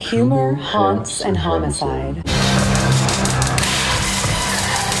Humor, Haunts, and Homicide.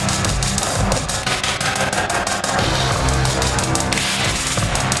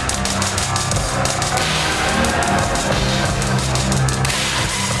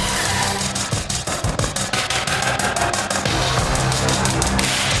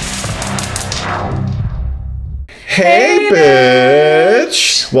 Hey,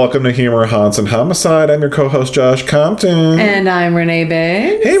 bitch! Welcome to Humor, Haunts, and Homicide. I'm your co-host, Josh Compton. And I'm Renee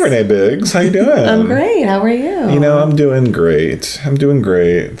Biggs. Hey, Renee Biggs. How you doing? I'm great. How are you? You know, I'm doing great.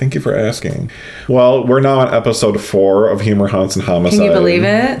 Thank you for asking. Well, we're now on episode 4 of Humor, Haunts, and Homicide. Can you believe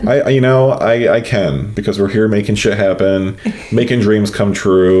it? I can, because we're here making shit happen, making dreams come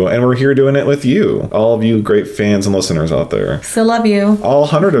true, and we're here doing it with you, all of you great fans and listeners out there. Still love you. All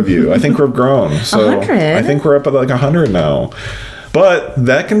 100 of you. I think we've grown. So 100? I think we're up at like 100 now. But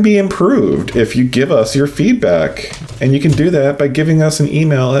that can be improved if you give us your feedback. And you can do that by giving us an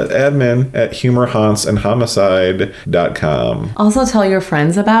email at admin@humorhauntsandhomicide.com. Also tell your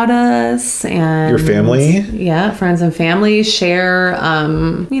friends about us and your family. Yeah, friends and family. Share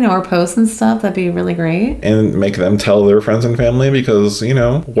our posts and stuff. That'd be really great. And make them tell their friends and family, because,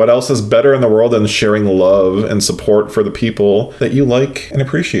 what else is better in the world than sharing love and support for the people that you like and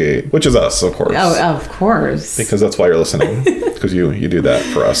appreciate, which is us, of course. Oh, of course. Because that's why you're listening. Because you do that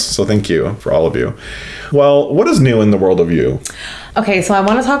for us. So thank you for all of you. Well, what is new in the world of you? Okay, so I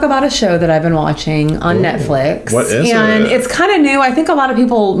want to talk about a show that I've been watching on Netflix. What is it? And it's kind of new. I think a lot of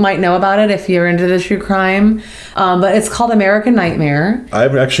people might know about it if you're into the true crime. But it's called American Nightmare.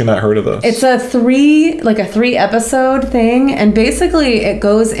 I've actually not heard of this. It's a three episode thing. And basically it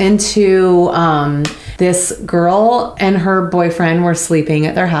goes into this girl and her boyfriend were sleeping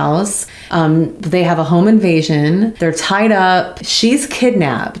at their house. They have a home invasion. They're tied up. She's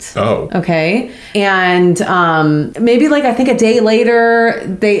kidnapped. Oh. Okay. And maybe I think a day later,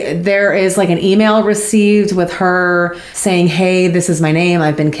 there is an email received with her saying, "Hey, this is my name.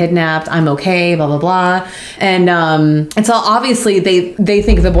 I've been kidnapped. I'm okay." Blah blah blah. And so obviously they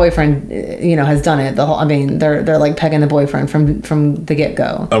think the boyfriend has done it. They're pegging the boyfriend from the get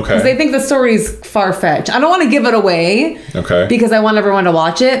go. Okay. Because they think the story's far fetched. I don't want to give it away. Okay. Because I want everyone to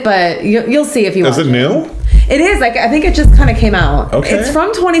watch it, but you'll see if you watch it. Is it new? It is. I think it just kind of came out. Okay. It's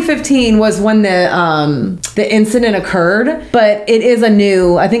from 2015 was when the incident occurred, but it is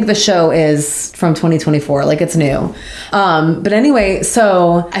I think the show is from 2024. It's new. But anyway,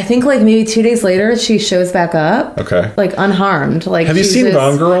 so I think maybe 2 days later she shows back up. Okay. Unharmed. Have you seen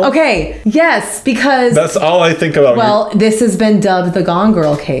Gone Girl? Okay. Yes, because that's all I think about. Well, this has been dubbed the Gone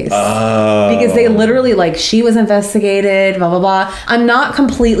Girl case. Because they literally she was investigated, blah blah blah. I'm not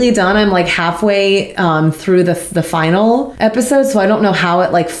completely done. I'm halfway through the final episode, so I don't know how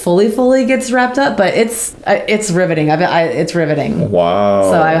it fully gets wrapped up, but it's riveting. It's riveting. Wow.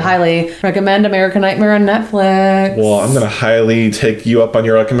 So I highly recommend American Nightmare on Netflix. Well, I'm going to highly take you up on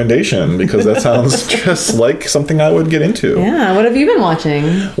your recommendation, because that sounds just like something I would get into. Yeah. What have you been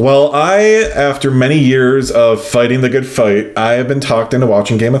watching? Well, after many years of fighting the good fight, I have been talked into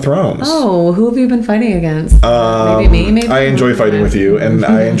watching Game of Thrones. Oh, who have you been fighting against? Maybe me? Maybe? I enjoy fighting with you, and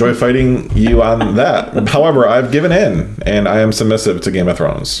I enjoy fighting you on that. However, I've given in, and I am submissive to Game of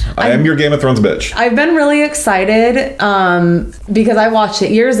Thrones. I am your Game of Thrones bitch. I've been really excited because I watched it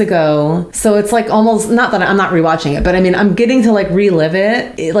years ago, so it's almost, not that I'm not rewatching it, but I'm getting to relive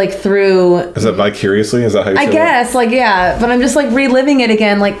it through. Is it vicariously? Is that how you feel? I guess yeah, but I'm just reliving it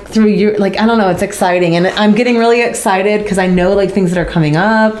again through your I don't know, it's exciting, and I'm getting really excited because I know things that are coming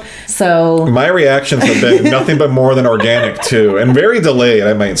up. So my reactions have been nothing but more than organic too, and very delayed,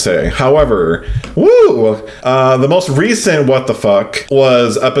 I might say. However, the most recent what the fuck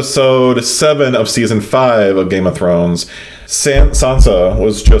was episode 7 of season 5 of Game of Thrones. Sansa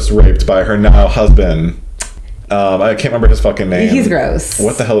was just raped by her now husband. I can't remember his fucking name. He's gross.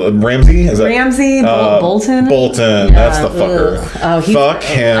 What the hell? Ramsay? Is that Ramsay? Bolton? Bolton. Yeah, that's the fucker. Oh, fuck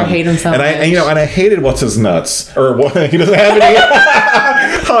him. I hate him so much. And I hated what's his nuts. Or what? He doesn't have any.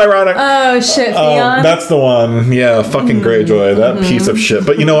 How ironic. Oh, shit. Theon? That's the one. Yeah, fucking Greyjoy. That piece of shit.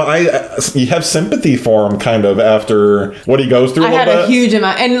 But you have sympathy for him kind of after what he goes through. I had a huge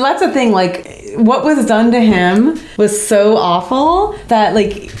amount. And that's the thing, what was done to him was so awful that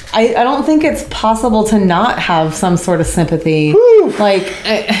I don't think it's possible to not have some sort of sympathy. Whew.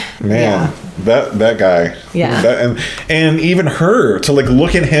 Man. that guy. Yeah. And even her, to like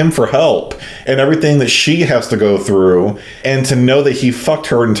look at him for help and everything that she has to go through, and to know that he fucked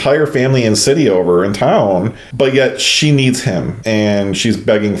her entire family and city over in town, but yet she needs him and she's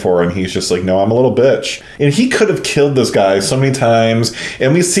begging for it, and he's just like, no, I'm a little bitch. And he could have killed this guy so many times,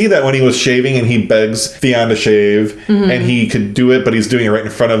 and we see that when he was shaving and he begs Theon to shave, and he could do it, but he's doing it right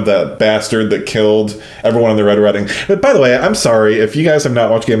in front of that bastard that killed everyone in the Red Wedding. But by the way, I'm sorry if you guys have not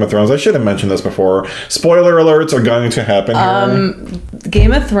watched Game of Thrones. I should have mentioned this before. Spoiler alerts are going to happen here.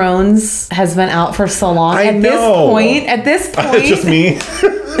 Game of Thrones has been out for so long. At this point, It's just me.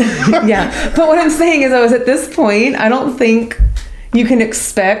 yeah. But what I'm saying is, at this point, I don't think you can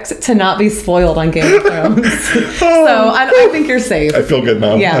expect to not be spoiled on Game of Thrones. So I think you're safe. I feel good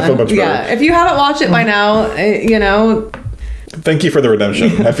now. Yeah, I feel much better. Yeah. If you haven't watched it by now, you know. Thank you for the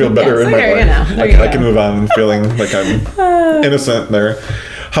redemption. I feel better in my life. I can move on feeling like I'm innocent there.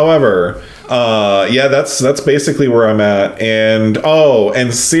 However, that's basically where I'm at. And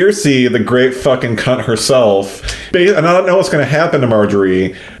Cersei, the great fucking cunt herself, and I don't know what's going to happen to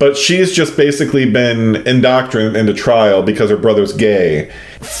Marjorie, but she's just basically been indoctrinated into trial because her brother's gay.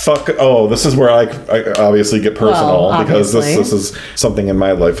 This is where I obviously get personal, because this is something in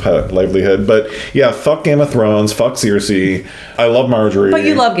my livelihood. But yeah, fuck Game of Thrones, fuck Cersei. I love Marjorie. But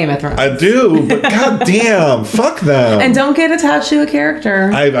you love Game of Thrones. I do, but goddamn, fuck them. And don't get attached to a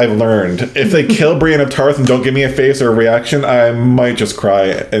character. I've learned. If they kill Brienne of Tarth and don't give me a face or a reaction, I might just cry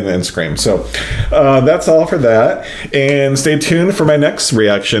and then scream. So that's all for that. And stay tuned for my next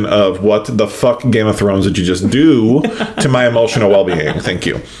reaction of what the fuck Game of Thrones did you just do to my emotional well-being. Thank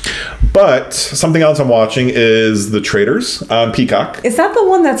you. But something else I'm watching is The Traitors on Peacock. Is that the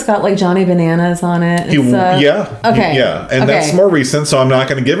one that's got like Johnny Bananas on it? Yeah. Okay. Yeah. And that's more recent, so I'm not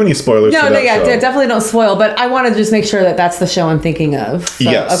going to give any spoilers for that show. Definitely don't spoil, but I want to just make sure that that's the show I'm thinking of. So,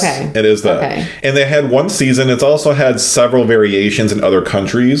 yes. Okay. It is that. Okay. And they had one season. It's also had several variations in other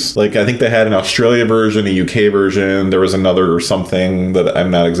countries. Like, I think they had an Australia version, a UK version. There was another or something that I'm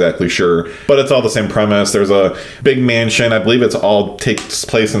not exactly sure. But it's all the same premise. There's a big mansion. I believe it's all takes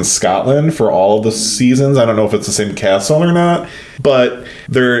place in Scotland for all of the seasons. I don't know if it's the same castle or not. But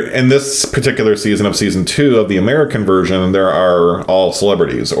there, in this particular season of season 2 of the American version, there are all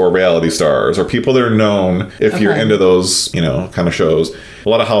celebrities or reality stars or people that are known if you're into those, kind of shows. A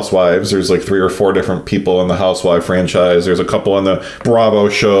lot of housewives. There's like 3 or 4 different people in the Housewife franchise. There's a couple in the Bravo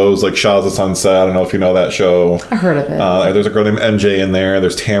shows, like Shahs of Sunset. I don't know if you know that show. I heard of it. There's a girl named MJ in there.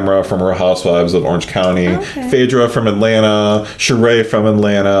 There's Tamra from Real Housewives of Orange County. Okay. Phaedra from Atlanta. Sheree from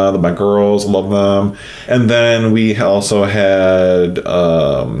Atlanta. My girls, love them. And then we also had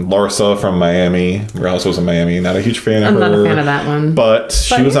Larsa from Miami. Real Housewives of Miami. Not a huge fan of her. I'm not a fan of that one. But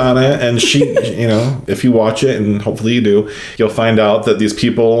she was on it, and she, if you watch it, and hopefully you do, you'll find out that these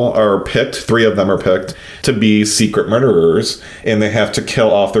people are picked, 3 of them are picked, to be secret murderers, and they have to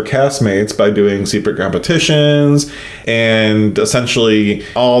kill off their castmates by doing secret competitions, and essentially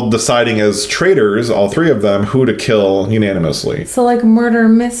all deciding as traitors, all 3 of them, who to kill unanimously. So like murder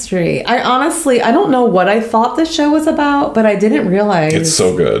mystery. I don't know what I thought this show was about, but I didn't realize. It's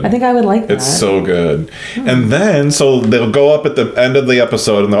so good. I think I would like that. It's so good. And then, so they'll go up at the end of the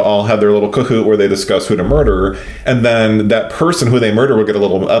episode and they'll all have their little cahoot where they discuss who to murder, and then that person who they murder will get a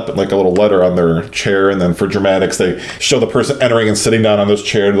little letter on their chair, and then for dramatics they show the person entering and sitting down on this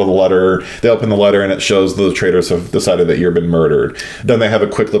chair with a letter. They open the letter and it shows the traitors have decided that you've been murdered. Then they have a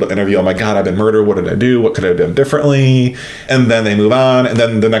quick little interview. Oh my God, I've been murdered. What did I do? What could I have done differently? And then they move on, and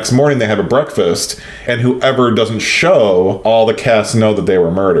then the next morning they have a breakfast, and whoever doesn't show, all the cast know that they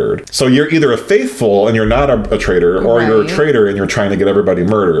were murdered. So you're either a faithful and you're not a traitor, or you're a traitor and you're trying to get everybody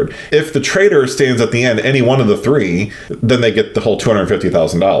murdered. If the traitor stands at the end, any one of the 3, then they get the whole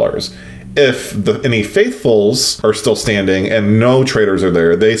 $250,000. If any faithfuls are still standing and no traitors are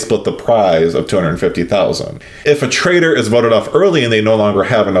there, they split the prize of $250,000. If a traitor is voted off early and they no longer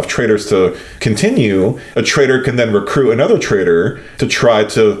have enough traitors to continue, a traitor can then recruit another traitor to try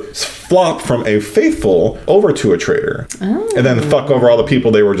to flop from a faithful over to a traitor. And then fuck over all the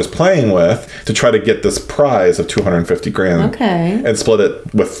people they were just playing with to try to get this prize of $250,000. Okay. And split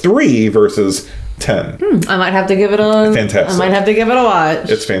it with 3 versus 10. I might have to give it a fantastic. I might have to give it a watch.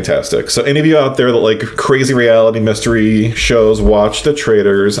 It's fantastic. So any of you out there that like crazy reality mystery shows, watch The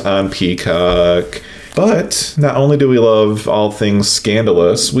Traitors on Peacock. But not only do we love all things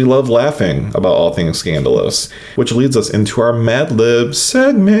scandalous, we love laughing about all things scandalous, which leads us into our Mad Lib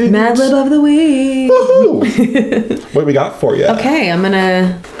segment. Mad Lib of the week. Woohoo! What we got for you? Okay, I'm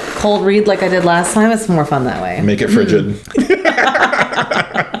gonna cold read like I did last time. It's more fun that way. Make it frigid.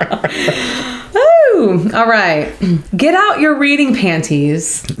 Ooh, all right. Get out your reading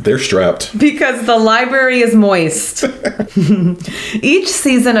panties. They're strapped. Because the library is moist. Each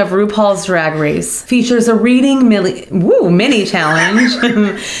season of RuPaul's Drag Race features a reading mini challenge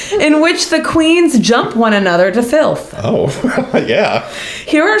in which the queens jump one another to filth. Oh, yeah.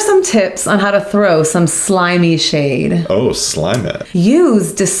 Here are some tips on how to throw some slimy shade. Oh, slime it.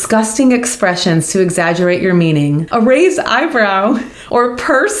 Use disgusting expressions to exaggerate your meaning. A raised eyebrow or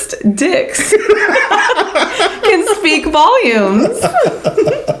pursed dicks can speak volumes.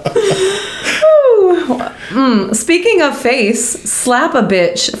 Speaking of face, slap a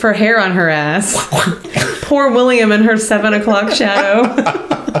bitch for hair on her ass. Poor William and her 7 o'clock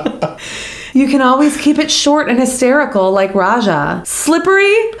shadow. You can always keep it short and hysterical like Raja.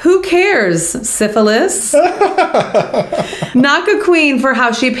 Slippery? Who cares? Syphilis? Knock a queen for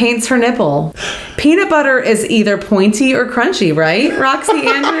how she paints her nipple. Peanut butter is either pointy or crunchy, right, Roxy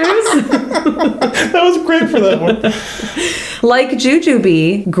Andrews? That was great for that one. Like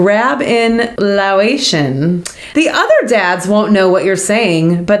Jujubee, grab in Laotian. The other dads won't know what you're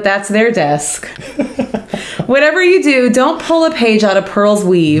saying, but that's their desk. Whatever you do, don't pull a page out of Pearl's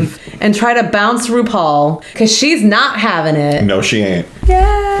weave and try to bounce RuPaul, because she's not having it. No, she ain't.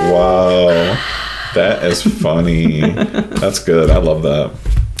 Yeah. Wow. That is funny. That's good. I love that.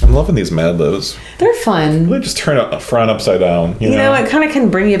 I'm loving these Mad Libs. They're fun. They just turn a front upside down. You know, it kind of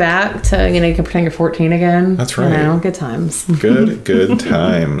can bring you back to, you can pretend you're 14 again. That's right. Good times. Good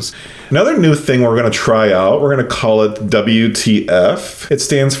times. Another new thing we're going to try out, we're going to call it WTF. It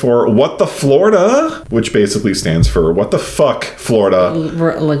stands for What the Florida, which basically stands for What the Fuck Florida.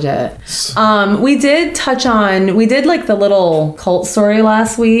 Legit. We did like the little cult story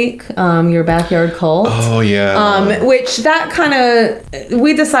last week, your backyard cult. Oh, yeah. Which that kind of,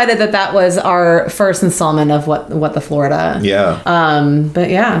 we decided that was our first installment of What the Florida. Yeah. But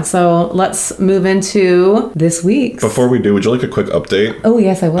yeah, so let's move into this week's. Before we do, would you like a quick update? Oh,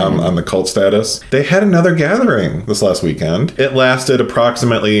 yes, I would. On the cult status. They had another gathering this last weekend. It lasted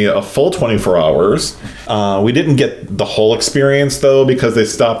approximately a full 24 hours. We didn't get the whole experience, though, because they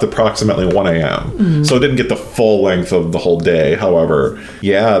stopped approximately 1 a.m. Mm-hmm. So it didn't get the full length of the whole day. However,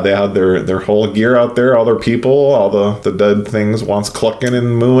 yeah, they had their whole gear out there, all their people, all the dead things once clucking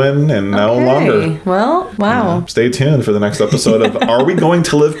and mooing, and no longer. Well, wow. Stay tuned for the next episode of Are We Going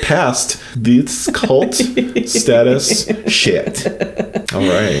to Live Past This Cult Status Shit? All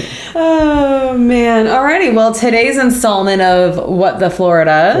right. Oh, man. Alrighty. Well, today's installment of What the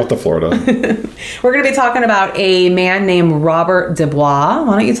Florida. We're going to be talking about a man named Robert Dubois.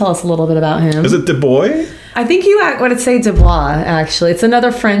 Why don't you tell us a little bit about him? Is it Dubois? I think you would say Dubois, actually. It's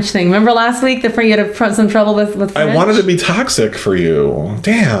another French thing. Remember last week, you had some trouble with French? I wanted to be toxic for you.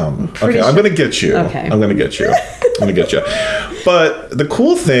 Damn. Okay, sure. I'm going to get you. Okay. I'm going to get you. But the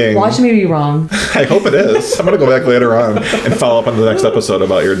cool thing... Watch me be wrong. I hope it is. I'm going to go back later on and follow up on the next episode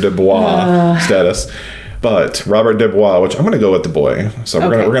about your Dubois status. But Robert Dubois, which I'm going to go with Dubois. So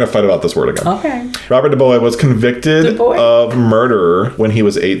we're going to fight about this word again. Okay. Robert Dubois was convicted of murder when he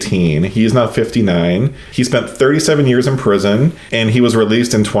was 18. He's now 59. He spent 37 years in prison, and he was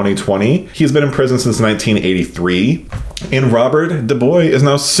released in 2020. He's been in prison since 1983. And Robert Dubois is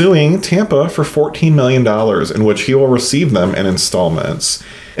now suing Tampa for $14 million, in which he will receive them in installments.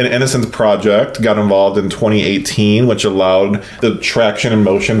 An Innocence Project got involved in 2018, which allowed the traction and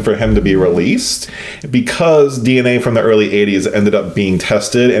motion for him to be released because DNA from the early 80s ended up being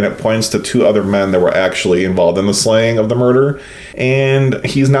tested, and it points to 2 other men that were actually involved in the slaying of the murder. And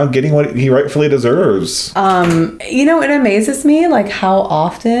he's now getting what he rightfully deserves. It amazes me, like, how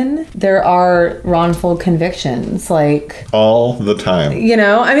often there are wrongful convictions, like... all the time.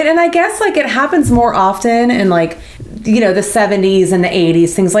 And I guess, like, it happens more often in, like, the 70s and the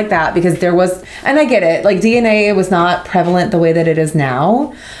 80s, things like that, because there was... And I get it, like, DNA was not prevalent the way that it is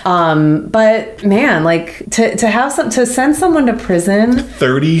now. But, man, like, to send someone to prison...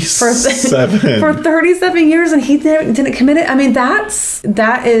 37. For 37 years, and he didn't commit it. I mean,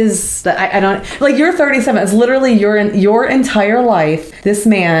 that is I don't like, you're 37. It's literally your entire life. This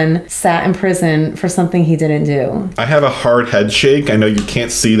man sat in prison for something he didn't do. I have a hard head shake. I know you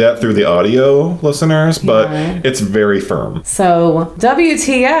can't see that through the audio, listeners, but it's very firm. So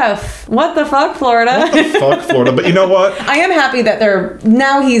WTF? What the fuck, Florida? What the fuck, Florida? But you know what? I am happy that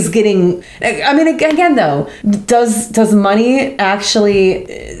now he's getting. I mean, again, though, does money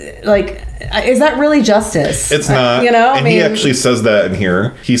actually like? Is that really justice? It's not. He actually says that in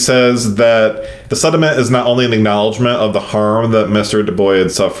here. He says that the settlement is not only an acknowledgement of the harm that Mr. Dubois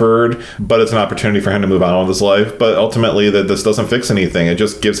had suffered, but it's an opportunity for him to move on with his life. But ultimately, that this doesn't fix anything. It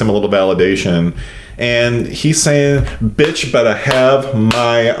just gives him a little validation. And he's saying, bitch better have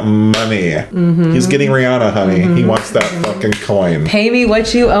my money. He's getting Rihanna, honey. He wants that fucking coin. Pay me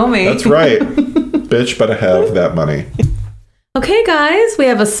what you owe me. That's right. Bitch better have that money. Okay, guys, we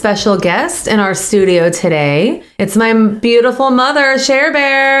have a special guest in our studio today. It's my beautiful mother, Cher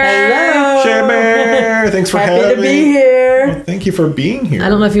Bear. Hello. Cher Bear, thanks for having me. Happy to be here. Well, thank you for being here. I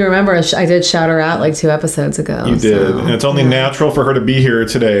don't know if you remember, I did shout her out like 2 episodes ago. You did. And it's only natural for her to be here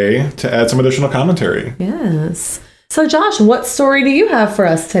today to add some additional commentary. Yes. So, Josh, what story do you have for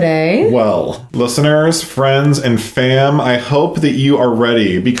us today? Well, listeners, friends, and fam, I hope that you are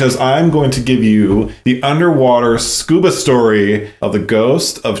ready because I'm going to give you the underwater scuba story of the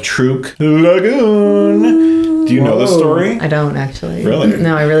ghost of Truk Lagoon. Do you know this story? I don't, actually. Really?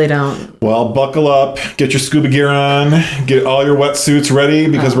 No, I really don't. Well, buckle up, get your scuba gear on, get all your wetsuits ready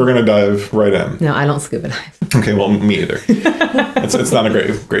because we're going to dive right in. No, I don't scuba dive. Okay, well, me either. It's not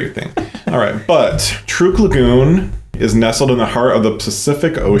a great thing. All right, but Truk Lagoon is nestled in the heart of the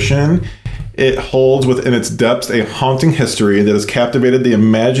Pacific Ocean. It holds within its depths a haunting history that has captivated the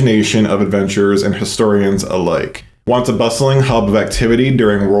imagination of adventurers and historians alike. Once a bustling hub of activity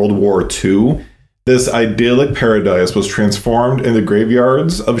during World War II, this idyllic paradise was transformed into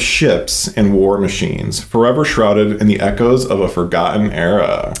graveyards of ships and war machines, forever shrouded in the echoes of a forgotten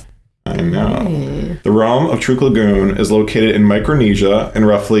era. I know. The realm of Truk Lagoon is located in Micronesia and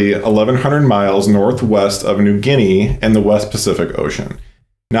roughly 1,100 miles northwest of New Guinea in the West Pacific Ocean.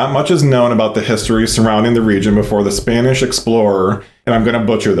 Not much is known about the history surrounding the region before the Spanish explorer, and I'm going to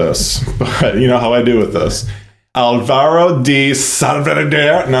butcher this, but you know how I do with this, Alvaro de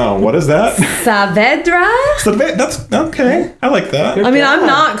Saavedra. No, what is that? Saavedra? That's okay. I like that. I mean, I'm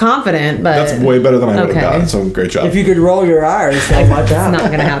not confident, but... That's way better than I would have Okay. gotten, so great job. If you could roll your R's, so watch out. It's not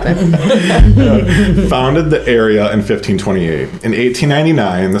going to happen. Founded the area in 1528. In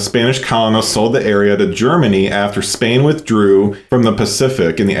 1899, the Spanish colonists sold the area to Germany after Spain withdrew from the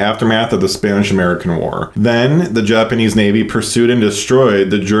Pacific in the aftermath of the Spanish-American War. Then, the Japanese Navy pursued and destroyed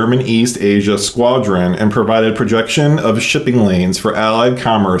the German East Asia Squadron and provided projection of shipping lanes for Allied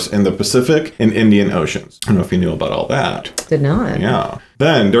commerce in the Pacific and Indian Oceans. I don't know if you knew about all that. Did not. Yeah.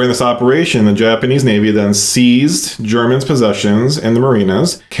 Then, during this operation, the Japanese Navy then seized Germans' possessions in the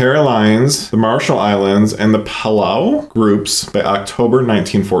Marinas, Carolines, the Marshall Islands, and the Palau groups by October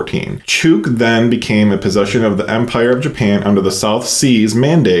 1914. Truk then became a possession of the Empire of Japan under the South Seas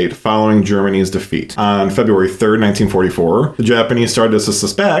Mandate following Germany's defeat. On February 3rd, 1944, the Japanese started to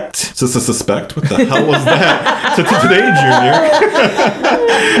suspect, what the hell was that? Today,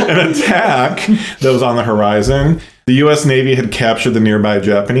 Junior. An attack that was on the horizon. The U.S. Navy had captured the nearby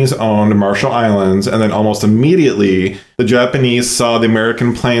Japanese-owned Marshall Islands, and then almost immediately, the Japanese saw the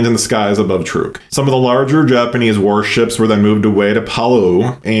American planes in the skies above Truk. Some of the larger Japanese warships were then moved away to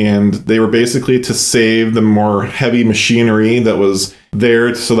Palau, and they were basically to save the more heavy machinery that was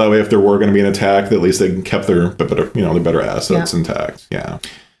there, so that way if there were going to be an attack, at least they kept their better assets intact. Yeah.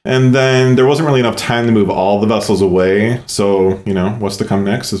 And then there wasn't really enough time to move all the vessels away, so, what's to come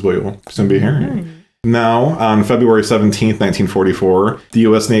next is what you'll soon be hearing. Now, on February 17th, 1944, the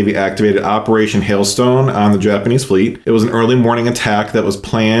U.S. Navy activated Operation Hailstone on the Japanese fleet. It was an early morning attack that was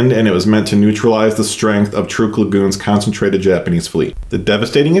planned, and it was meant to neutralize the strength of Truk Lagoon's concentrated Japanese fleet. The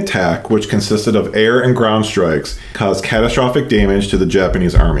devastating attack, which consisted of air and ground strikes, caused catastrophic damage to the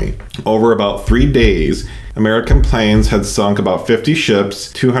Japanese army. Over about 3 days, American planes had sunk about 50 ships,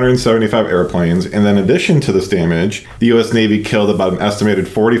 275 airplanes, and in addition to this damage, the U.S. Navy killed about an estimated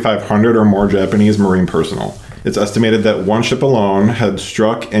 4,500 or more Japanese Marine personnel. It's estimated that one ship alone had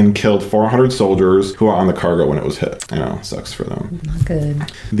struck and killed 400 soldiers who were on the cargo when it was hit. I know, sucks for them. Not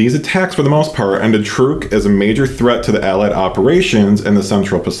good. These attacks, for the most part, ended Truk as a major threat to the Allied operations in the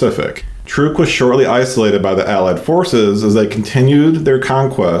Central Pacific. Truk was shortly isolated by the Allied forces as they continued their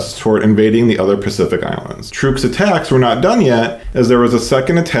conquest toward invading the other Pacific islands. Truk's attacks were not done yet, as there was a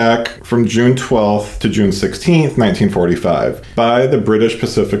second attack from June 12th to June 16th, 1945, by the British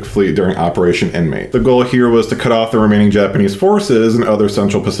Pacific Fleet during Operation Inmate. The goal here was to cut off the remaining Japanese forces in other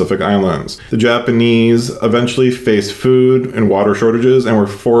Central Pacific islands. The Japanese eventually faced food and water shortages and were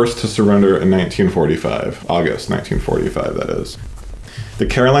forced to surrender in 1945. August 1945, that is. The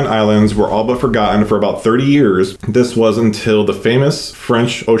Caroline Islands were all but forgotten for about 30 years. This was until the famous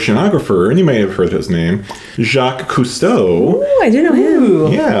French oceanographer, and you may have heard his name, Jacques Cousteau. Ooh, I do know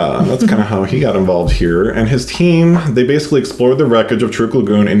him. Yeah, that's kind of how he got involved here. And his team, they basically explored the wreckage of Truk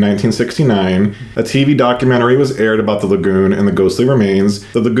Lagoon in 1969. A TV documentary was aired about the lagoon and the ghostly remains.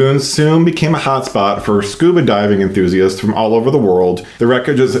 The lagoon soon became a hotspot for scuba diving enthusiasts from all over the world. The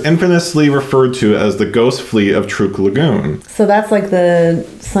wreckage is infamously referred to as the Ghost Fleet of Truk Lagoon. So that's like the the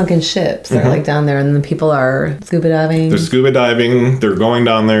sunken ships that are like down there, and the people are scuba diving. They're scuba diving. They're going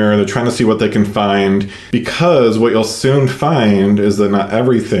down there. They're trying to see what they can find, because what you'll soon find is that not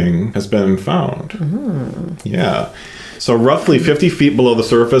everything has been found. Yeah. So roughly 50 feet below the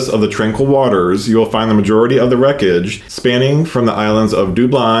surface of the tranquil waters, you will find the majority of the wreckage spanning from the islands of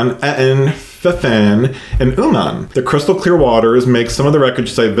Dublin, Etten, Fethen, and Uman. The crystal clear waters make some of the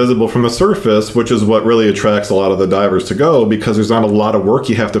wreckage site visible from the surface, which is what really attracts a lot of the divers to go, because there's not a lot of work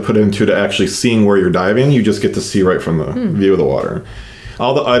you have to put into to actually seeing where you're diving. You just get to see right from the view of the water.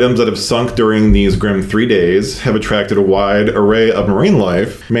 All the items that have sunk during these grim 3 days have attracted a wide array of marine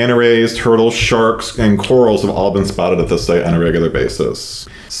life. Manta rays, turtles, sharks, and corals have all been spotted at this site on a regular basis.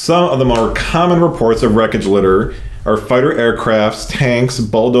 Some of the more common reports of wreckage litter are fighter aircrafts, tanks,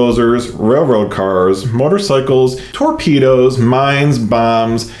 bulldozers, railroad cars, motorcycles, torpedoes, mines,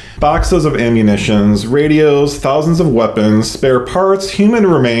 bombs, boxes of ammunitions, radios, thousands of weapons, spare parts, human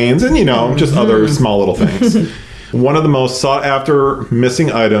remains, and, just other small little things. One of the most sought-after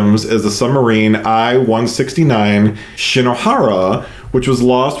missing items is the submarine I-169 Shinohara, which was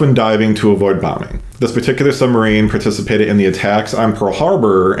lost when diving to avoid bombing. This particular submarine participated in the attacks on Pearl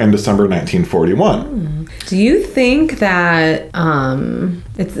Harbor in December 1941. Do you think that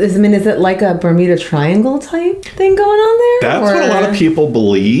is it like a Bermuda Triangle type thing going on there? That's what a lot of people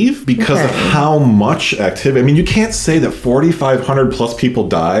believe, because of how much activity. I mean, you can't say that 4,500 plus people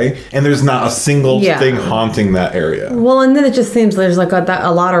die and there's not a single thing haunting that area. Well, and then it just seems there's like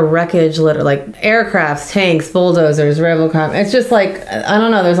a lot of wreckage litter, like aircrafts, tanks, bulldozers, railroad cars. It's just like, I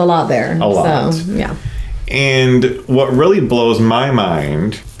don't know, there's a lot there. A lot. So, yeah. And what really blows my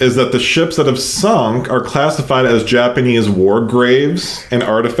mind is that the ships that have sunk are classified as Japanese war graves and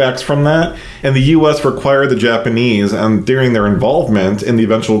artifacts from that. And the U.S. required the Japanese, and during their involvement in the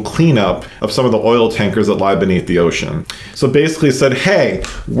eventual cleanup of some of the oil tankers that lie beneath the ocean. So basically said, hey,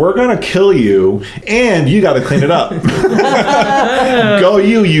 we're going to kill you, and you got to clean it up. Go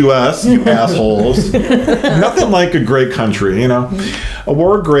you, U.S., you assholes. Nothing like a great country, A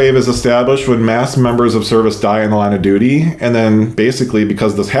war grave is established when mass members of service die in the line of duty, and then basically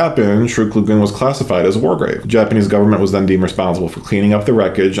because this happened, Truk Lagoon was classified as a war grave. The Japanese government was then deemed responsible for cleaning up the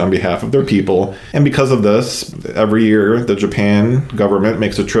wreckage on behalf of their people, and because of this, every year the Japan government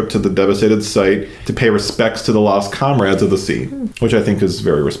makes a trip to the devastated site to pay respects to the lost comrades of the sea, which I think is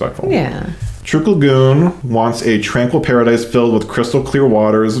very respectful. Yeah. Truk Lagoon wants a tranquil paradise filled with crystal clear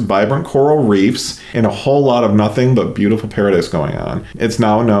waters, vibrant coral reefs, and a whole lot of nothing but beautiful paradise going on. It's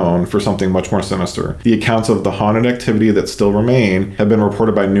now known for something much more sinister. The accounts of the haunted activity that still remain have been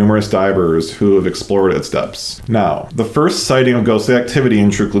reported by numerous divers who have explored its depths. Now, the first sighting of ghostly activity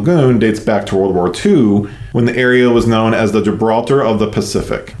in Truk Lagoon dates back to World War II, when the area was known as the Gibraltar of the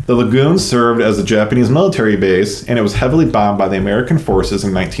Pacific. The lagoon served as a Japanese military base, and it was heavily bombed by the American forces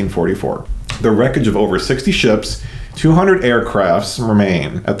in 1944. The wreckage of over 60 ships, 200 aircrafts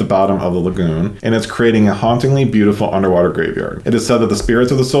remain at the bottom of the lagoon, and it's creating a hauntingly beautiful underwater graveyard. It is said that the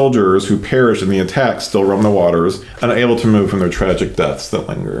spirits of the soldiers who perished in the attack still roam the waters, unable to move from their tragic deaths that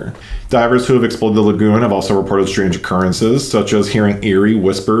linger. Divers who have explored the lagoon have also reported strange occurrences, such as hearing eerie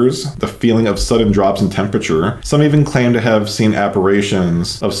whispers, the feeling of sudden drops in temperature. Some even claim to have seen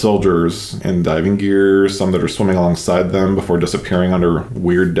apparitions of soldiers in diving gear, some that are swimming alongside them before disappearing under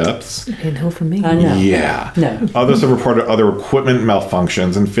weird depths. You know, for me. No. Yeah. No. Others have reported other equipment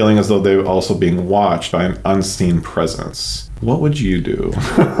malfunctions and feeling as though they're also being watched by an unseen presence. What would you do?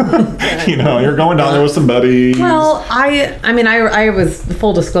 You're going down there with somebody. Well, I was,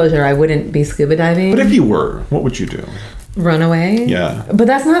 full disclosure, I wouldn't be scuba diving. But if you were, what would you do? Run away? Yeah. But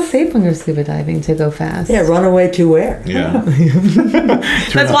that's not safe when you're scuba diving to go fast. Yeah, run away to where? Yeah.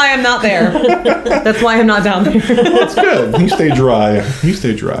 That's why I'm not there. That's why I'm not down there. That's good. You stay dry.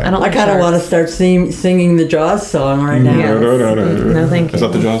 I kind of want to start singing the Jaws song right now. Yes. No, thank you. Is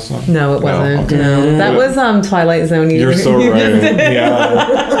that the Jaws song? No, it wasn't. Okay. No. That was Twilight Zone. You're so right.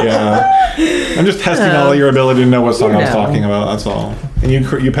 Yeah. I'm just testing all your ability to know what song I was talking about. That's all. And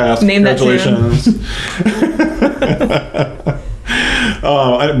you passed. Name Congratulations.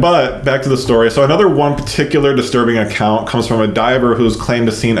 But back to the story. So another one particular disturbing account comes from a diver who's claimed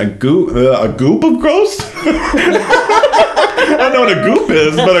to seen a goop of ghosts. I don't know what a goop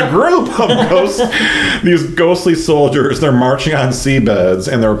is, but a group of ghosts. These ghostly soldiers, they're marching on seabeds,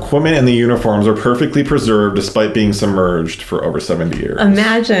 and their equipment and the uniforms are perfectly preserved despite being submerged for over 70 years.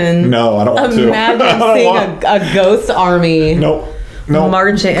 Imagine. No, I don't want to. Imagine seeing a ghost army. Nope. No,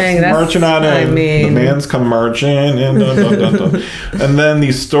 marching. That's, marching on in. I mean, the man's come marching in. Dun, dun, dun, dun. And then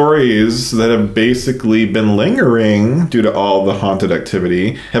these stories that have basically been lingering due to all the haunted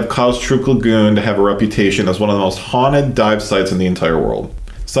activity have caused Truk Lagoon to have a reputation as one of the most haunted dive sites in the entire world.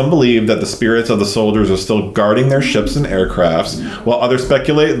 Some believe that the spirits of the soldiers are still guarding their ships and aircrafts, while others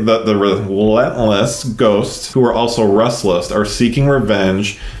speculate that the relentless ghosts, who are also restless, are seeking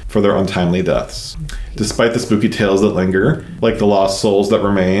revenge for their untimely deaths. Despite the spooky tales that linger, like the lost souls that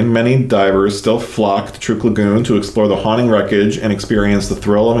remain, many divers still flock to Truk Lagoon to explore the haunting wreckage and experience the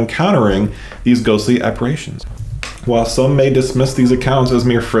thrill of encountering these ghostly apparitions. While some may dismiss these accounts as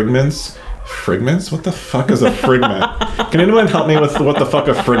mere fragments, what the fuck is a fragment? Can anyone help me with what the fuck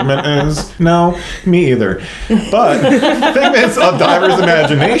a fragment is? No, me either. But figments of divers'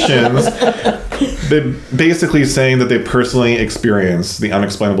 imaginations, they're basically saying that they personally experienced the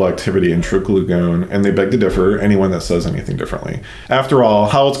unexplainable activity in Truk Lagoon, and they beg to differ, anyone that says anything differently. After all,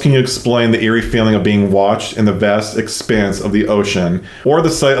 how else can you explain the eerie feeling of being watched in the vast expanse of the ocean, or the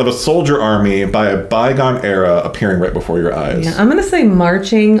sight of a soldier army by a bygone era appearing right before your eyes? Yeah, I'm going to say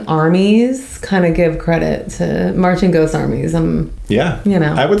marching armies kind of give credit to marching ghost armies. Yeah. You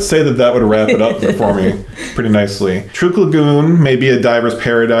know. I would say that would wrap it up for me pretty nicely. Truk Lagoon may be a diver's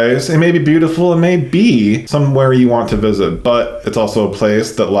paradise. It may be beautiful. It may be somewhere you want to visit, but it's also a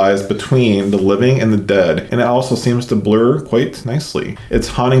place that lies between the living and the dead, and it also seems to blur quite nicely. Its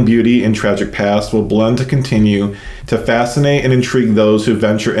haunting beauty and tragic past will blend to continue to fascinate and intrigue those who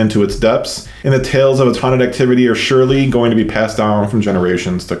venture into its depths, and the tales of its haunted activity are surely going to be passed down from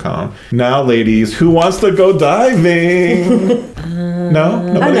generations to come. Now, ladies, who wants to go diving? No?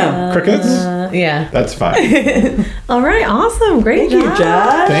 Nobody? know. Crickets? Yeah. That's fine. All right. Awesome. Great Thank you,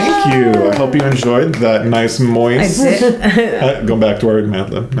 Josh. Thank you. I hope you enjoyed that nice moist. I did. Go back to our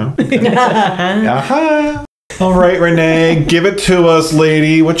Mad Lib. No? Aha. All right, Renee, give it to us,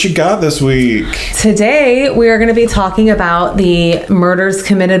 lady. What you got this week? Today, we are going to be talking about the murders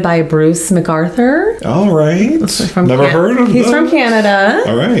committed by Bruce MacArthur. All right. Never heard of him. He's from Canada.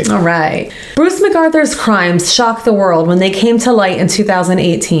 All right. All right. Bruce MacArthur's crimes shocked the world when they came to light in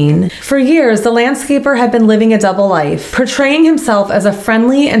 2018. For years, the landscaper had been living a double life, portraying himself as a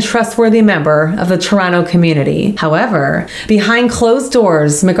friendly and trustworthy member of the Toronto community. However, behind closed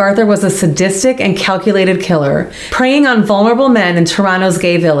doors, MacArthur was a sadistic and calculated killer, preying on vulnerable men in Toronto's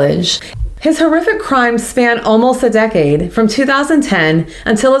gay village. His horrific crimes span almost a decade, from 2010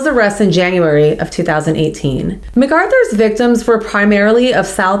 until his arrest in January of 2018. MacArthur's victims were primarily of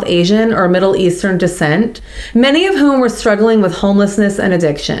South Asian or Middle Eastern descent, many of whom were struggling with homelessness and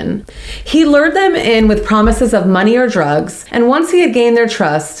addiction. He lured them in with promises of money or drugs, and once he had gained their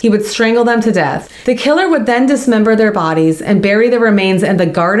trust, he would strangle them to death. The killer would then dismember their bodies and bury the remains in the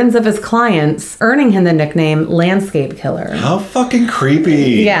gardens of his clients, earning him the nickname Landscape Killer. How fucking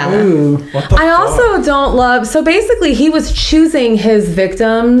creepy. Yeah. Ooh. What the I fuck? also don't love, so basically he was choosing his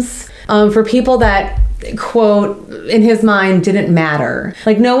victims for people that, quote, in his mind didn't matter.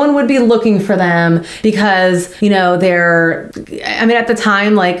 Like no one would be looking for them because, you know, at the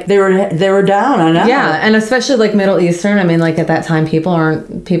time, like They were down, I know. yeah, and especially like Middle Eastern, I mean, like at that time people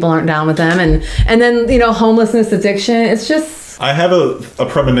aren't down with them, and then, you know, homelessness, addiction, it's just I have a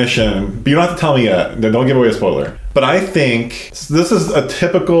premonition, but you don't have to tell me yet. Don't give away a spoiler. But I think this is a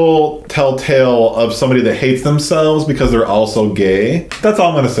typical telltale of somebody that hates themselves because they're also gay. That's all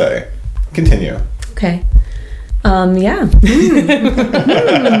I'm going to say. Continue. okay. Yeah.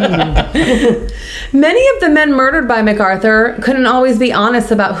 Many of the men murdered by MacArthur couldn't always be honest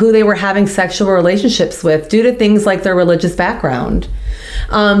about who they were having sexual relationships with due to things like their religious background.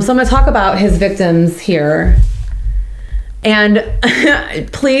 So I'm going to talk about his victims here. And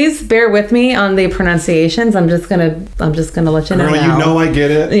please bear with me on the pronunciations. I'm just gonna let you know. Girl, now. You know I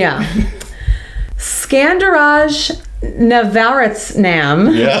get it. Yeah. Skandaraj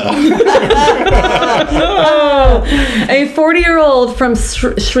Navaratnam, Yeah. a 40-year-old from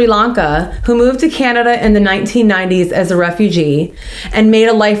Sri Lanka who moved to Canada in the 1990s as a refugee and made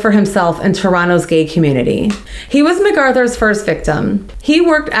a life for himself in Toronto's gay community. He was MacArthur's first victim. He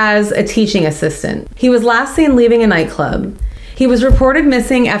worked as a teaching assistant. He was last seen leaving a nightclub. He was reported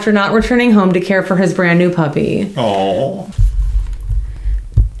missing after not returning home to care for his brand new puppy. Oh.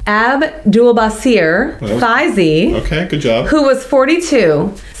 Abdulbasir Faizi, Okay, good job. who was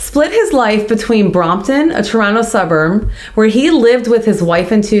 42, split his life between Brompton, a Toronto suburb, where he lived with his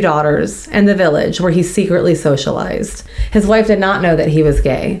wife and 2 daughters, and the village, where he secretly socialized. His wife did not know that he was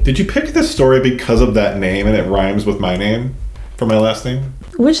gay. Did you pick this story because of that name and it rhymes with my name for my last name?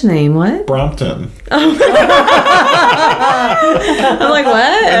 Which name? What? Brompton. I'm like,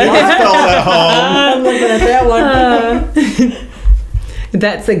 what? I spelled at home. I'm looking at that one.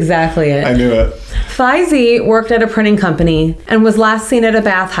 That's exactly it. I knew it. Faizi worked at a printing company and was last seen at a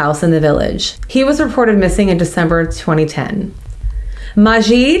bathhouse in the village. He was reported missing in December 2010.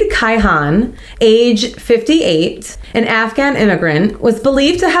 Majid Kaihan, age 58, an Afghan immigrant, was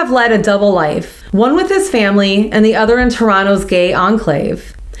believed to have led a double life, one with his family and the other in Toronto's gay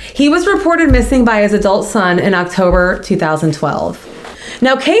enclave. He was reported missing by his adult son in October 2012.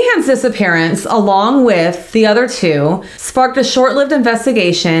 Now, Kaihan's disappearance, along with the other two, sparked a short-lived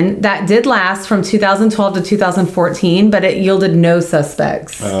investigation that did last from 2012 to 2014, but it yielded no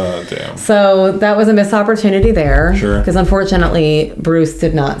suspects. Oh, damn. So that was a missed opportunity there. Sure. Because unfortunately, Bruce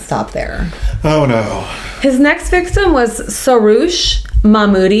did not stop there. Oh, no. His next victim was Sarush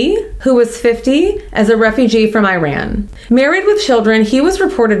Mahmoudi, who was 50, as a refugee from Iran. Married with children, he was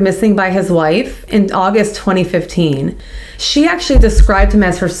reported missing by his wife in August 2015. She actually described him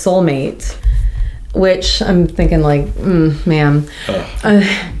as her soulmate, which I'm thinking like, ma'am.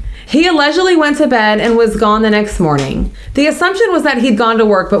 He allegedly went to bed and was gone the next morning. The assumption was that he'd gone to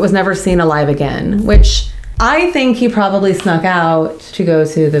work but was never seen alive again, which I think he probably snuck out to go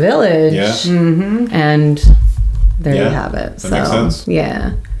to the village. Yeah. Mm-hmm. And there you have it. That makes sense.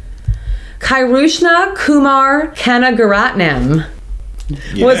 Yeah. Kairushna Kumar Kanagaratnam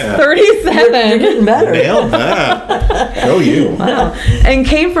was 37. You're getting better. Nailed that. Go you. Wow. And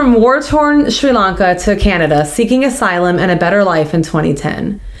came from war-torn Sri Lanka to Canada seeking asylum and a better life in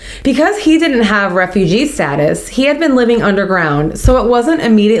 2010. Because he didn't have refugee status, he had been living underground, so it wasn't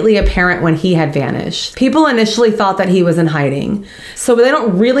immediately apparent when he had vanished. People initially thought that he was in hiding. So they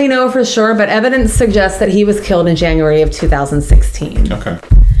don't really know for sure, but evidence suggests that he was killed in January of 2016. Okay.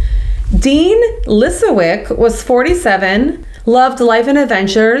 Dean Lisowick was 47, loved life and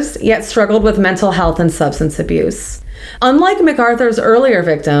adventures, yet struggled with mental health and substance abuse. Unlike MacArthur's earlier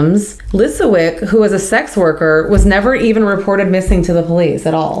victims, Lisowick, who was a sex worker, was never even reported missing to the police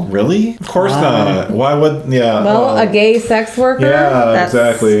at all. Really? Of course not. Why would... Yeah. Well, a gay sex worker? Yeah,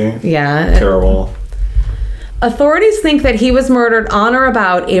 exactly. Yeah. Terrible. Authorities think that he was murdered on or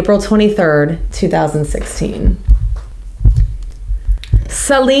about April 23rd, 2016.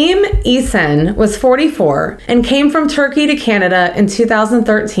 Salim Isen was 44 and came from Turkey to Canada in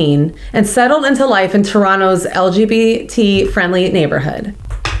 2013 and settled into life in Toronto's LGBT-friendly neighborhood.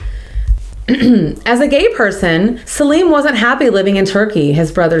 As a gay person, Salim wasn't happy living in Turkey,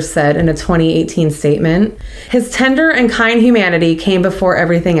 his brothers said in a 2018 statement. His tender and kind humanity came before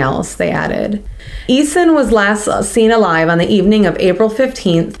everything else, they added. Isen was last seen alive on the evening of April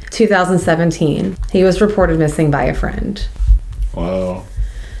 15th, 2017. He was reported missing by a friend. Wow.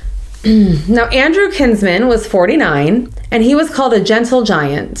 Now, Andrew Kinsman was 49, and he was called a gentle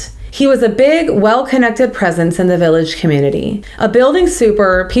giant. He was a big, well-connected presence in the village community. A building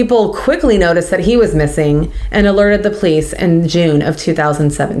super, people quickly noticed that he was missing and alerted the police in June of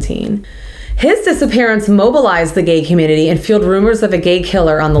 2017. His disappearance mobilized the gay community and fueled rumors of a gay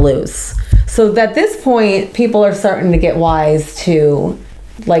killer on the loose. So at this point, people are starting to get wise to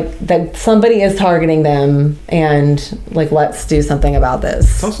like that somebody is targeting them and like let's do something about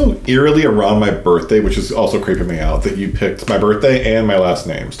this. It's also eerily around my birthday, which is also creeping me out that you picked my birthday and my last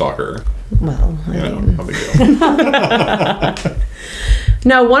name, Stalker. Well, I mean, no big deal.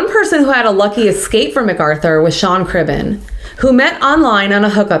 Now, one person who had a lucky escape from MacArthur was Sean Cribben, who met online on a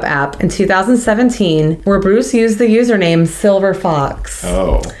hookup app in 2017 where Bruce used the username Silver Fox.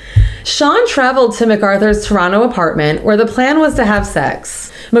 Oh. Sean traveled to MacArthur's Toronto apartment where the plan was to have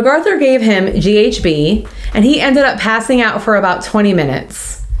sex. MacArthur gave him GHB, and he ended up passing out for about 20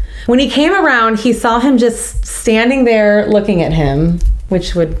 minutes. When he came around, he saw him just standing there looking at him,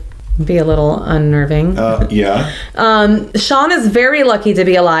 which would be a little unnerving. Yeah. Sean is very lucky to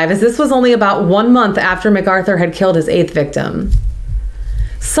be alive, as this was only about 1 month after MacArthur had killed his 8th victim.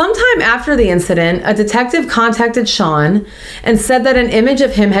 Sometime after the incident, a detective contacted Sean and said that an image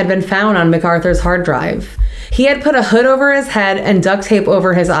of him had been found on MacArthur's hard drive. He had put a hood over his head and duct tape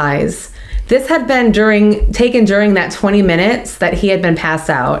over his eyes. This had been taken during that 20 minutes that he had been passed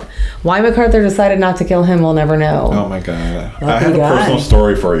out. Why MacArthur decided not to kill him, we'll never know. Oh my God. I have a personal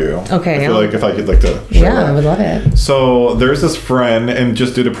story for you. Okay. I feel like if I could like to share Yeah, that. I would love it. So there's this friend, and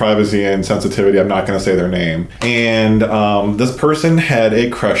just due to privacy and sensitivity, I'm not going to say their name. And this person had a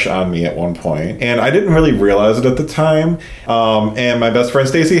crush on me at one point, and I didn't really realize it at the time. And my best friend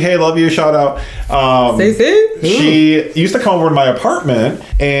Stacy, hey, love you, shout out. Stacy? She used to come over to my apartment,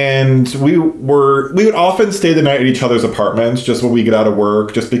 and we would often stay the night at each other's apartments just when we get out of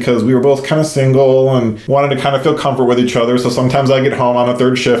work, just because we were both kind of single and wanted to kind of feel comfort with each other. So sometimes I get home on a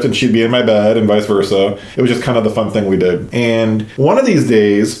third shift and she'd be in my bed and vice versa. It was just kind of the fun thing we did. And one of these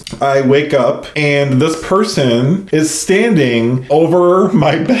days I wake up and this person is standing over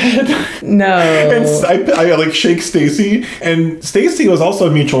my bed. No. And I like shake Stacy, and Stacy was also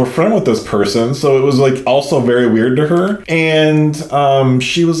a mutual friend with this person, so it was like also very weird to her. And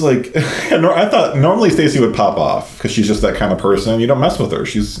she was like, I thought normally Stacy would pop off because she's just that kind of person. You don't mess with her.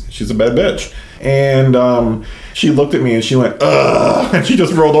 She's a bad bitch. And she looked at me and she went, ugh, and she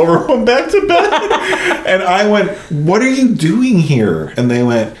just rolled over and went back to bed. And I went, what are you doing here? And they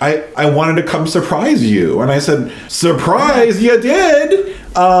went, I wanted to come surprise you. And I said, surprise? You did?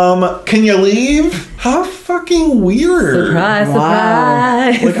 Can you leave? How fucking weird. Surprise,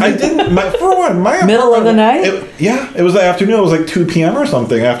 surprise. Like, I didn't, my Middle of the night? It was the afternoon. It was like 2 p.m. or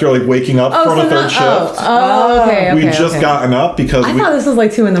something after like waking up from a third shift. Okay. We'd just gotten up because I thought this was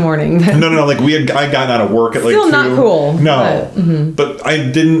like 2 in the morning. No. Like I gotten out of work at like 2. Still not cool. No. But I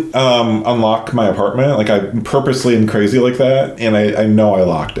didn't unlock my apartment. Like I purposely am crazy like that. And I know I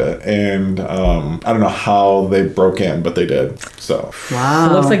locked it. And I don't know how they broke in, but they did. So. Wow.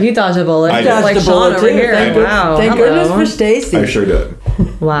 It looks like you dodged a bullet. I Just dodged like a Sean bullet over too. here. Thank goodness for Stacy. I sure did.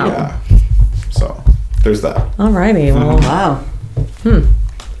 Wow. Yeah. So there's that. Alrighty. Well. Wow.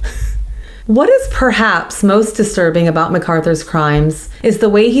 What is perhaps most disturbing about MacArthur's crimes is the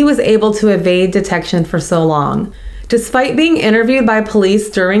way he was able to evade detection for so long. Despite being interviewed by police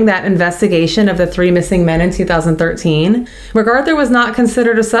during that investigation of the 3 missing men in 2013, MacArthur was not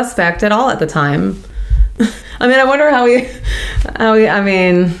considered a suspect at all at the time. I mean, I wonder how he Wow.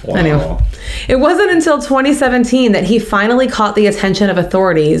 Anyway. It wasn't until 2017 that he finally caught the attention of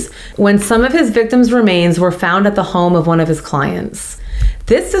authorities when some of his victims' remains were found at the home of one of his clients.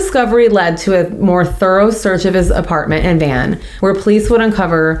 This discovery led to a more thorough search of his apartment and van, where police would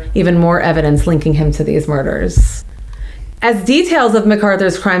uncover even more evidence linking him to these murders. As details of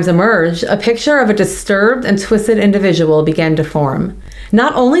MacArthur's crimes emerged, a picture of a disturbed and twisted individual began to form.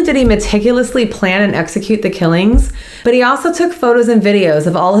 Not only did he meticulously plan and execute the killings, but he also took photos and videos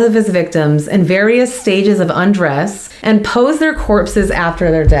of all of his victims in various stages of undress and posed their corpses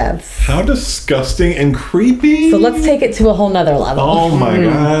after their deaths. How disgusting and creepy. So let's take it to a whole nother level. Oh my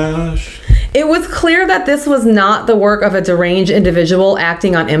gosh. It was clear that this was not the work of a deranged individual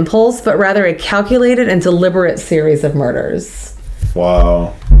acting on impulse, but rather a calculated and deliberate series of murders.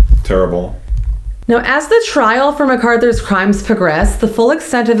 Wow. Terrible. Now, as the trial for MacArthur's crimes progressed, the full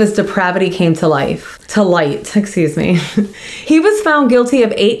extent of his depravity came to light. He was found guilty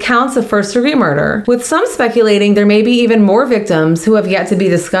of 8 counts of first-degree murder, with some speculating there may be even more victims who have yet to be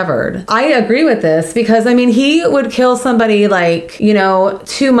discovered. I agree with this because, I mean, he would kill somebody like,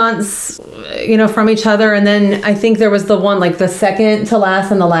 2 months, from each other, and then I think there was the one, like the second to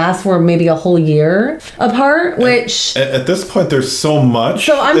last and the last were maybe a whole year apart, which... At this point, there's so much.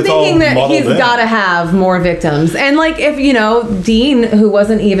 So I'm thinking that he's got to have more victims. And like if, Dean, who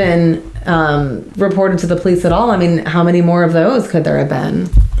wasn't even reported to the police at all, I mean, how many more of those could there have been?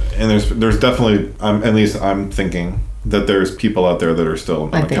 And there's definitely, at least I'm thinking that there's people out there that are still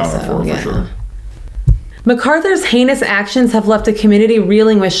unaccounted for sure. MacArthur's heinous actions have left a community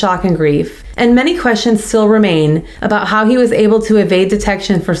reeling with shock and grief, and many questions still remain about how he was able to evade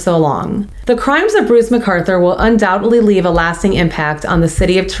detection for so long. The crimes of Bruce MacArthur will undoubtedly leave a lasting impact on the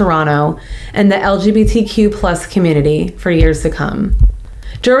city of Toronto and the LGBTQ+ community for years to come.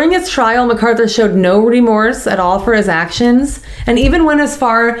 During his trial, MacArthur showed no remorse at all for his actions, and even went as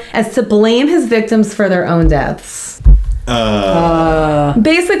far as to blame his victims for their own deaths.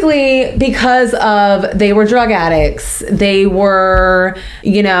 Basically, because of they were drug addicts, they were,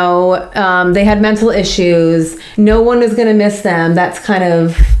 they had mental issues. No one is going to miss them. That's kind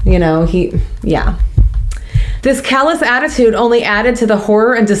of, This callous attitude only added to the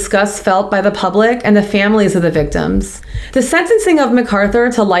horror and disgust felt by the public and the families of the victims. The sentencing of MacArthur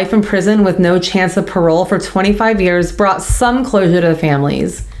to life in prison with no chance of parole for 25 years brought some closure to the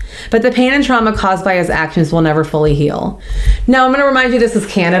families. But the pain and trauma caused by his actions will never fully heal. Now, I'm going to remind you, this is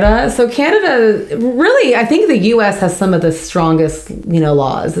Canada. So Canada, really, I think the U.S. has some of the strongest,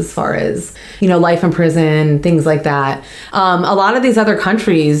 laws as far as, life in prison, things like that. A lot of these other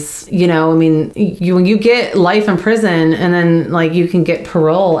countries, when you get life in prison and then, you can get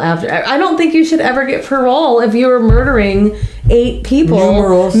parole after. I don't think you should ever get parole if you're murdering 8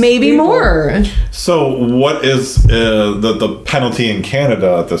 people, maybe more. So what is the penalty in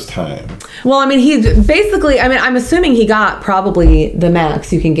Canada at this time? Well, I mean, I'm assuming he got probably the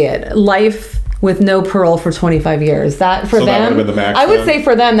max you can get. Life with no parole for 25 years. That for So that them, would've been the max I would then? say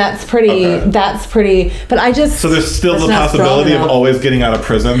for them that's pretty. Okay. That's pretty. But I just So there's still That's the not strong possibility of enough. always getting out of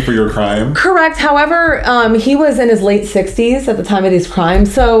prison for your crime. correct. However, he was in his late 60s at the time of these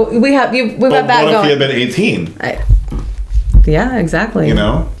crimes, so we've got that But what going. if he had been 18? Yeah, exactly. You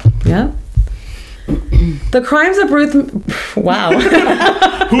know? Yeah. The crimes of Ruth. Wow.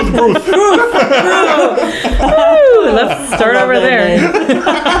 Who's Bruce? Let's start over that there.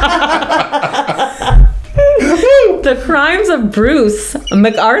 The crimes of Bruce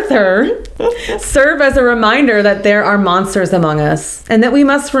MacArthur serve as a reminder that there are monsters among us and that we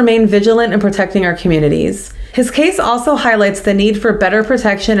must remain vigilant in protecting our communities. His case also highlights the need for better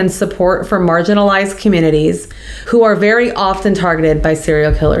protection and support for marginalized communities who are very often targeted by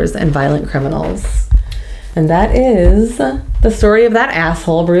serial killers and violent criminals. And that is the story of that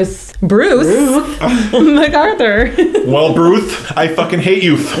asshole, Bruce MacArthur. Well, Bruce, I fucking hate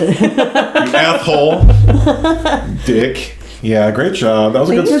you. You asshole. Dick. Yeah, great job. That was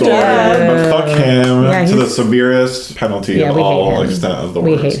a good Thank you, story. Dad. But fuck him Yeah, to the he's- severest penalty Yeah, of we hate all him. extent of the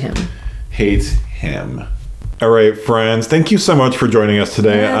We words. hate him. Hate him. All right, friends. Thank you so much for joining us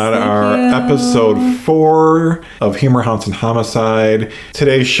today Yes, on thank our you. episode 4 of Humor, Haunts, and Homicide.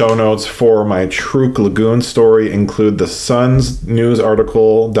 Today's show notes for my Truk Lagoon story include the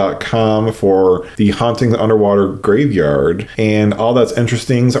sunsnewsarticle.com for the Hauntings Underwater Graveyard, and All That's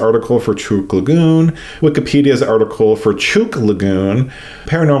Interesting's article for Truk Lagoon, Wikipedia's article for Truk Lagoon,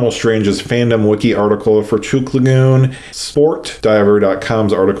 Paranormal Strange's fandom wiki article for Truk Lagoon,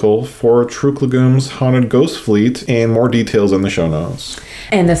 sportdiver.com's article for Truk Lagoon's Haunted Ghost Fleet, and more details in the show notes.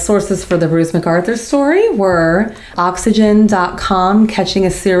 And the sources for the Bruce MacArthur story were Oxygen.com, Catching a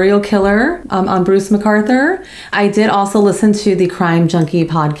Serial Killer on Bruce MacArthur. I did also listen to the Crime Junkie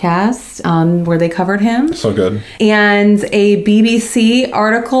podcast where they covered him. So good. And a BBC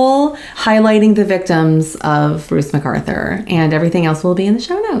article highlighting the victims of Bruce MacArthur. And everything else will be in the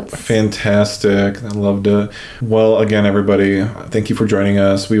show notes. Fantastic. I loved it. Well, again, everybody, thank you for joining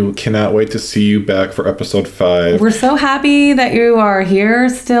us. We cannot wait to see you back for episode 5. We're so happy that you are here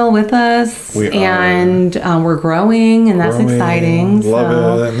still with us. We are. And we're growing, and that's Growing. exciting. Love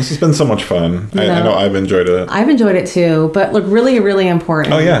so. it. And this has been so much fun. I know. know I've enjoyed it. I've enjoyed it too, but look, really, really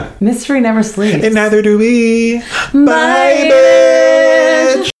important. Oh, yeah. Mystery never sleeps. And neither do we. Bye,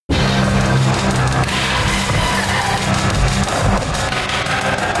 bitch.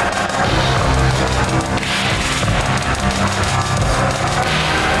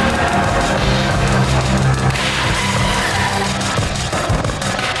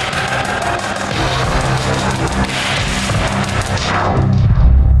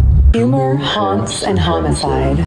 Humor, haunts, and homicide.